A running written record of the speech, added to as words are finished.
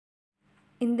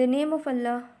In the name of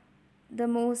Allah, the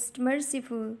most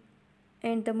merciful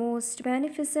and the most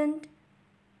beneficent,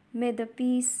 may the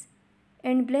peace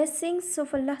and blessings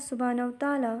of Allah subhanahu wa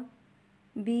ta'ala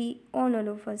be on all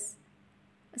of us.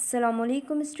 Assalamu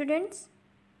alaikum students.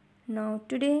 Now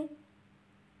today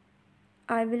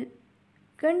I will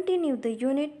continue the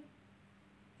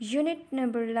unit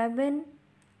number 11,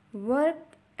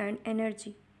 work and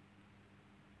energy.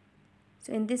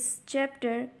 So in this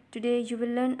chapter today you will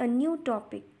learn a new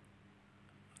topic.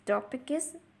 Topic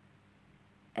is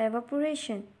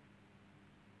evaporation.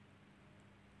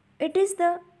 It is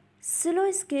the slow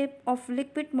escape of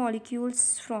liquid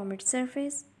molecules from its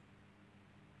surface.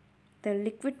 The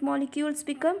liquid molecules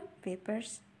become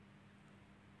vapors.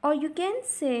 Or you can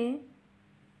say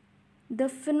the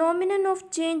phenomenon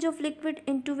of change of liquid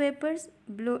into vapors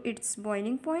below its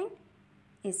boiling point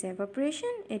is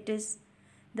evaporation. It is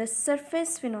the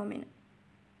surface phenomenon.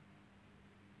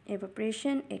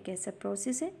 Evaporation एक ऐसा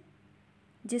process है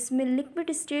जिसमें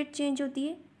liquid state change होती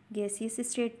है gaseous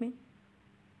state में,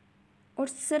 और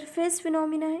surface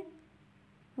phenomena है.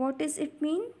 What is it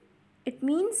mean? It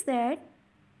means that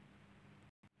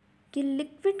कि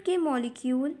लिक्विड के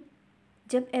मॉलिक्यूल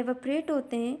जब एवोपरेट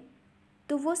होते हैं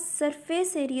तो वो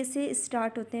सरफेस एरिया से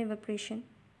स्टार्ट होते हैं एवोपरेशन,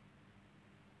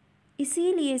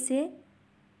 इसीलिए से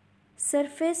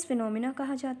सरफेस फिनोमिना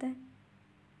कहा जाता है.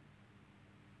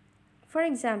 For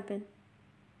example,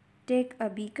 take a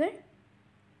beaker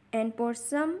and pour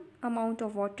some amount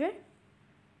of water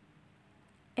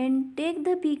and take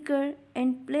the beaker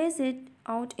and place it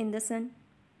out in the sun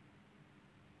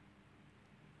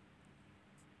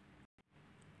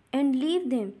and leave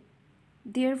them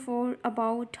there for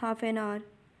about half an hour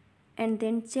and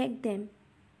then check them.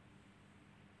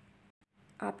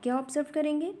 आप क्या observe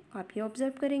करेंगे? आप ये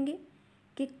observe करेंगे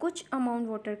कि कुछ amount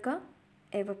water का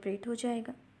evaporate हो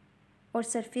जाएगा और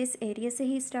सरफेस एरिया से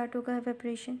ही स्टार्ट होगा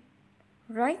evaporation,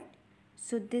 right?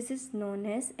 So this is known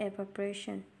as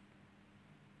evaporation.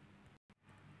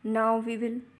 Now we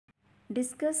will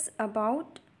discuss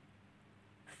about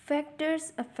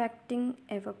factors affecting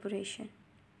evaporation.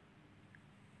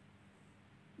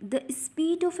 The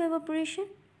speed of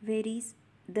evaporation varies.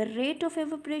 The rate of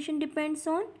evaporation depends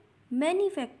on many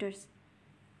factors.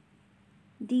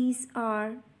 These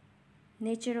are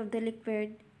nature of the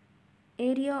liquid,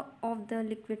 area of the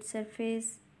liquid surface,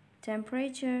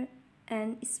 temperature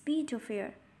and speed of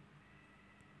air.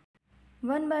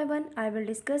 One by one I will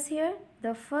discuss here.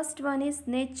 The first one is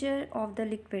nature of the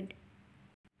liquid.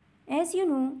 As you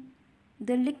know,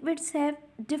 the liquids have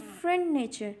different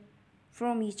nature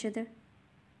from each other.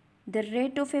 The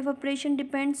rate of evaporation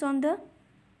depends on the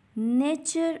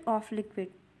nature of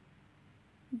liquid.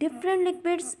 Different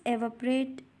liquids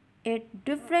evaporate at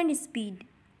different speed.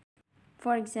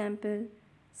 For example,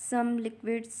 some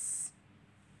liquids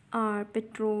are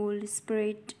petrol,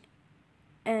 spirit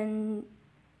and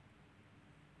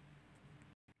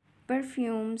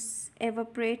perfumes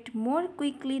evaporate more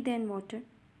quickly than water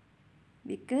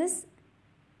because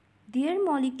their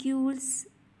molecules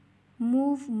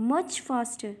move much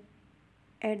faster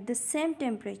at the same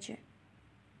temperature.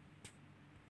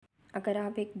 अगर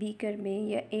आप एक beaker में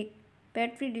या एक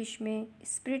petri dish में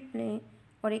spirit लें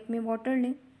और एक में वाटर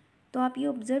लें तो आप ये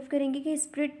ऑब्ज़र्व करेंगे कि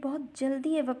स्पिरिट बहुत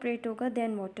जल्दी एवोपरेट होगा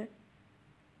देन वाटर.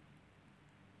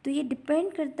 तो ये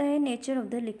डिपेंड करता है नेचर ऑफ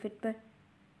द लिक्विड पर.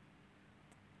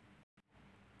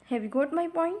 Have you got my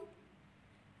point?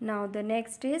 Now the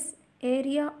next is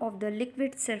area of the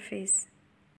liquid surface.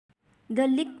 The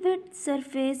liquid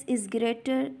surface is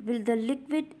greater will the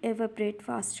liquid evaporate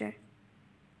faster.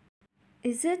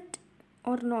 Is it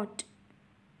or not?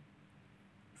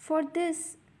 For this,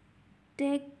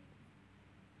 take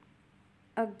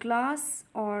a glass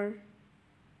or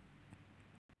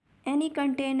any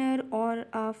container or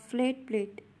a flat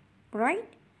plate,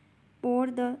 right? Pour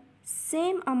the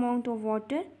same amount of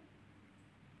water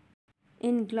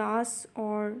in glass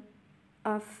or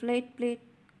a flat plate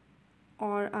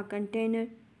or a container,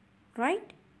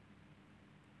 right?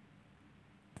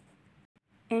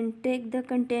 And take the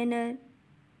container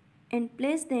and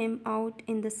place them out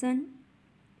in the sun.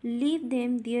 Leave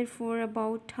them there for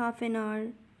about half an hour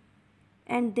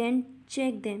and then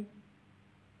check them.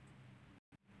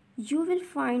 You will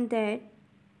find that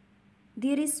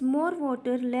there is more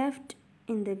water left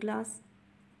in the glass.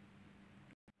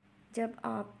 जब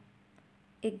आप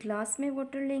एक glass में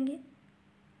water लेंगे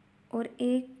और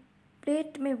एक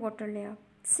plate में water लें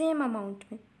आप सेम अमाउंट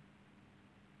में,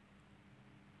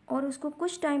 और उसको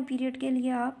कुछ टाइम पीरियड के लिए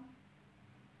आप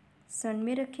सन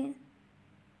में रखें,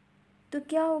 तो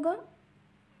क्या होगा?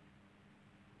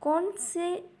 कौन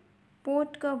से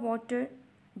पोट का वाटर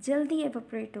जल्दी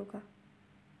एवोपरेट होगा?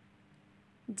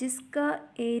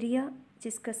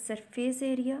 जिसका सरफेस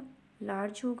एरिया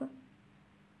लार्ज होगा,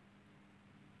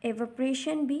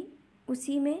 एवोपरेशन भी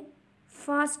उसी में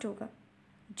फास्ट होगा।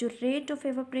 जो रेट ऑफ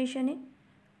एवोपरेशन है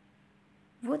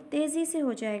वो तेज़ी से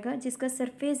हो जाएगा जिसका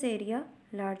सरफेस एरिया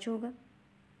लार्ज होगा।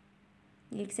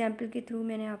 ये एग्जाम्पल के थ्रू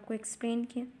मैंने आपको एक्सप्लेन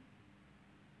किया।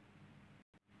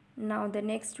 Now the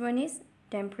next one is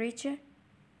temperature.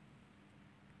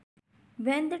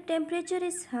 When the temperature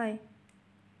is high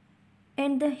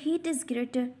and the heat is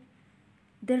greater,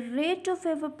 the rate of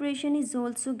evaporation is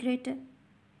also greater.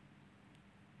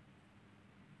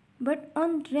 But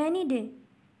on rainy day,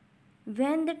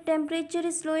 when the temperature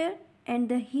is lower and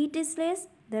the heat is less,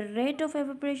 the rate of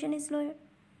evaporation is lower.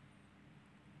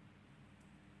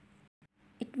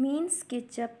 It means कि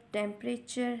जब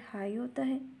temperature high होता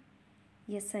है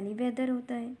या sunny weather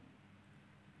होता है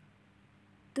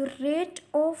तो rate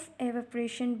of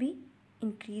evaporation भी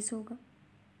increase होगा।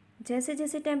 जैसे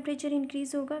जैसे टेम्परेचर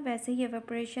इंक्रीज़ होगा वैसे ही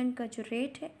एवेपोरेशन का जो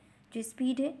रेट है, जो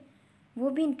स्पीड है, वो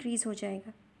भी इंक्रीज़ हो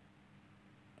जाएगा।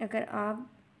 अगर आप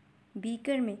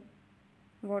बीकर में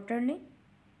वाटर लें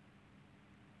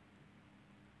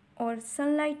और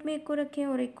सनलाइट में एक को रखें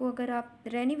और एक को अगर आप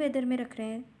रेनी वेदर में रख रहे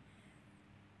हैं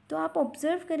तो आप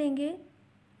ऑब्ज़र्व करेंगे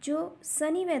जो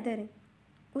सनी वेदर है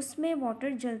उसमें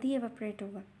वाटर जल्दी एवेपोरेट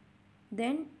होगा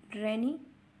then rainy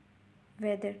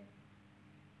weather.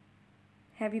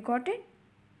 Have you got it?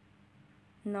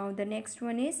 Now the next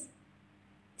one is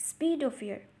speed of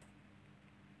air.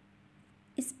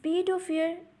 Speed of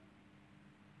air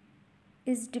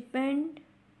is depend,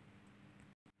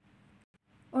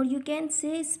 or you can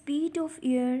say speed of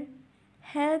air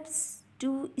helps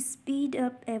to speed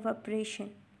up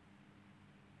evaporation.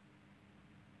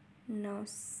 Now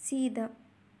see the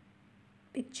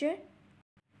picture.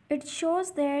 It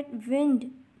shows that wind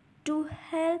too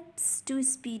helps to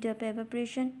speed up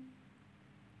evaporation.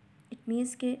 It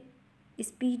means कि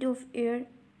speed of air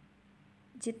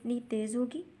जितनी तेज़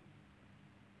होगी,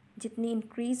 जितनी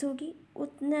increase होगी,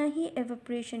 उतना ही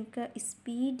evaporation का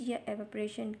speed या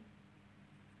evaporation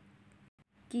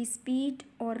की speed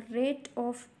और rate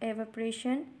of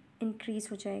evaporation increase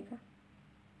हो जाएगा.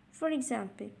 For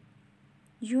example,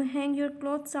 you hang your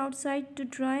clothes outside to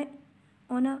dry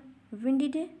on a windy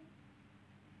day.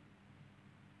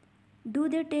 Do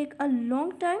they take a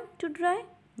long time to dry?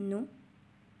 No.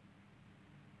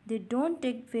 They don't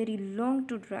take very long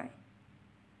to dry.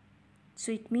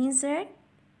 So it means that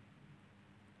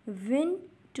wind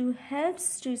too helps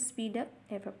to speed up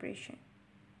evaporation.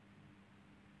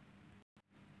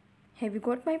 Have you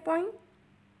got my point?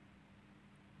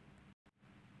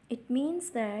 It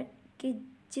means that कि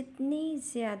जितनी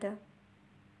ज़्यादा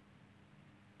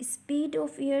speed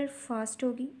of air fast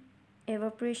होगी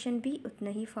evaporation भी उतना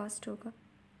ही fast होगा,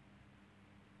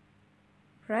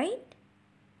 right?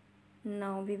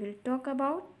 Now we will talk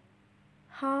about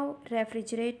how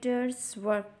refrigerators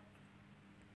work.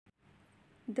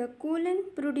 The cooling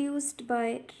produced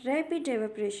by rapid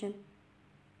evaporation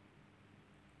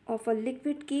of a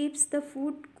liquid keeps the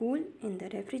food cool in the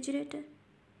refrigerator.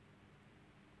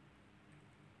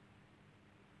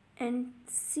 And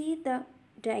see the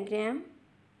diagram.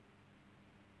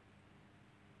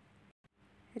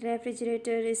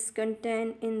 Refrigerator is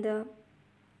contained in the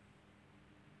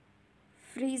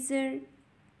freezer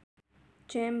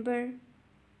chamber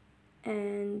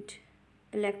and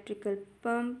electrical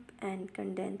pump and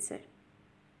condenser.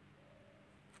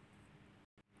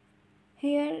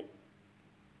 Here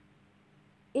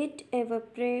it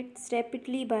evaporates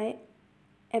rapidly by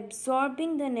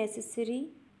absorbing the necessary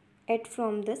heat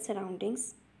from the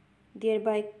surroundings,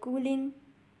 thereby cooling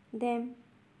them.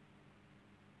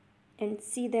 And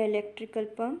see the electrical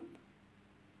pump.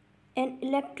 An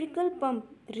electrical pump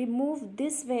removes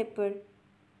this vapor,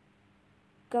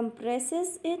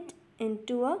 compresses it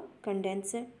into a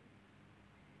condenser.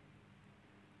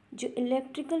 जो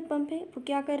electrical pump है वो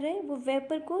क्या कर रहा है, वो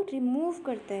vapour को remove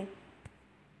करता है.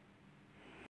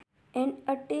 And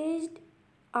attached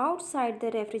outside the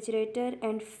refrigerator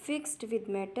and fixed with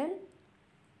metal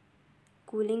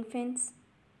cooling fans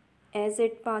as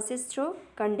it passes through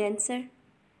condenser.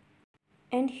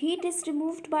 And heat is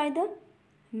removed by the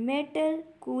metal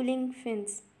cooling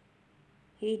fins.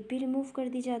 Heat भी remove कर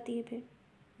दी जाती है फिर,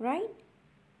 right?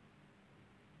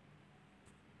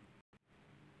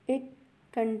 It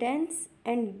condenses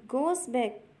and goes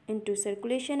back into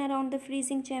circulation around the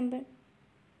freezing chamber.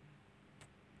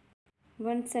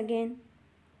 Once again,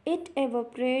 it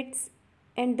evaporates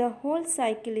and the whole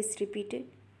cycle is repeated.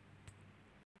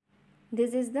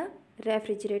 This is the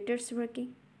refrigerator's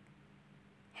working.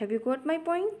 Have you got my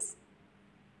points?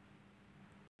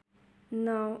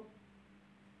 Now,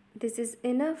 This is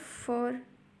enough for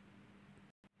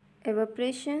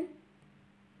evaporation,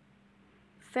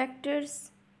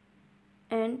 factors,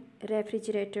 and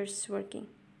refrigerators working.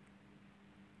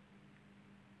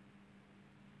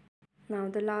 Now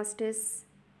the last is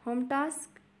home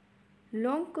task.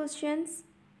 Long questions.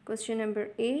 Question number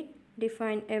 8.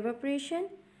 Define evaporation.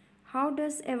 How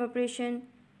does evaporation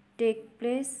take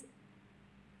place?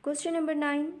 Question number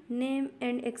 9. Name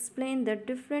and explain the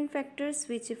different factors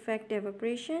which affect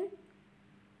evaporation.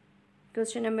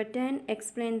 Question number 10.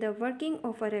 Explain the working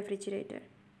of a refrigerator.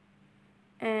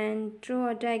 And draw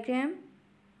a diagram.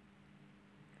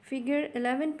 Figure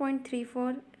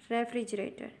 11.34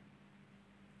 refrigerator.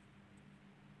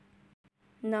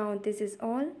 Now this is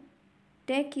all.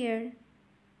 Take care.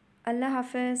 Allah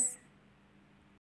Hafiz.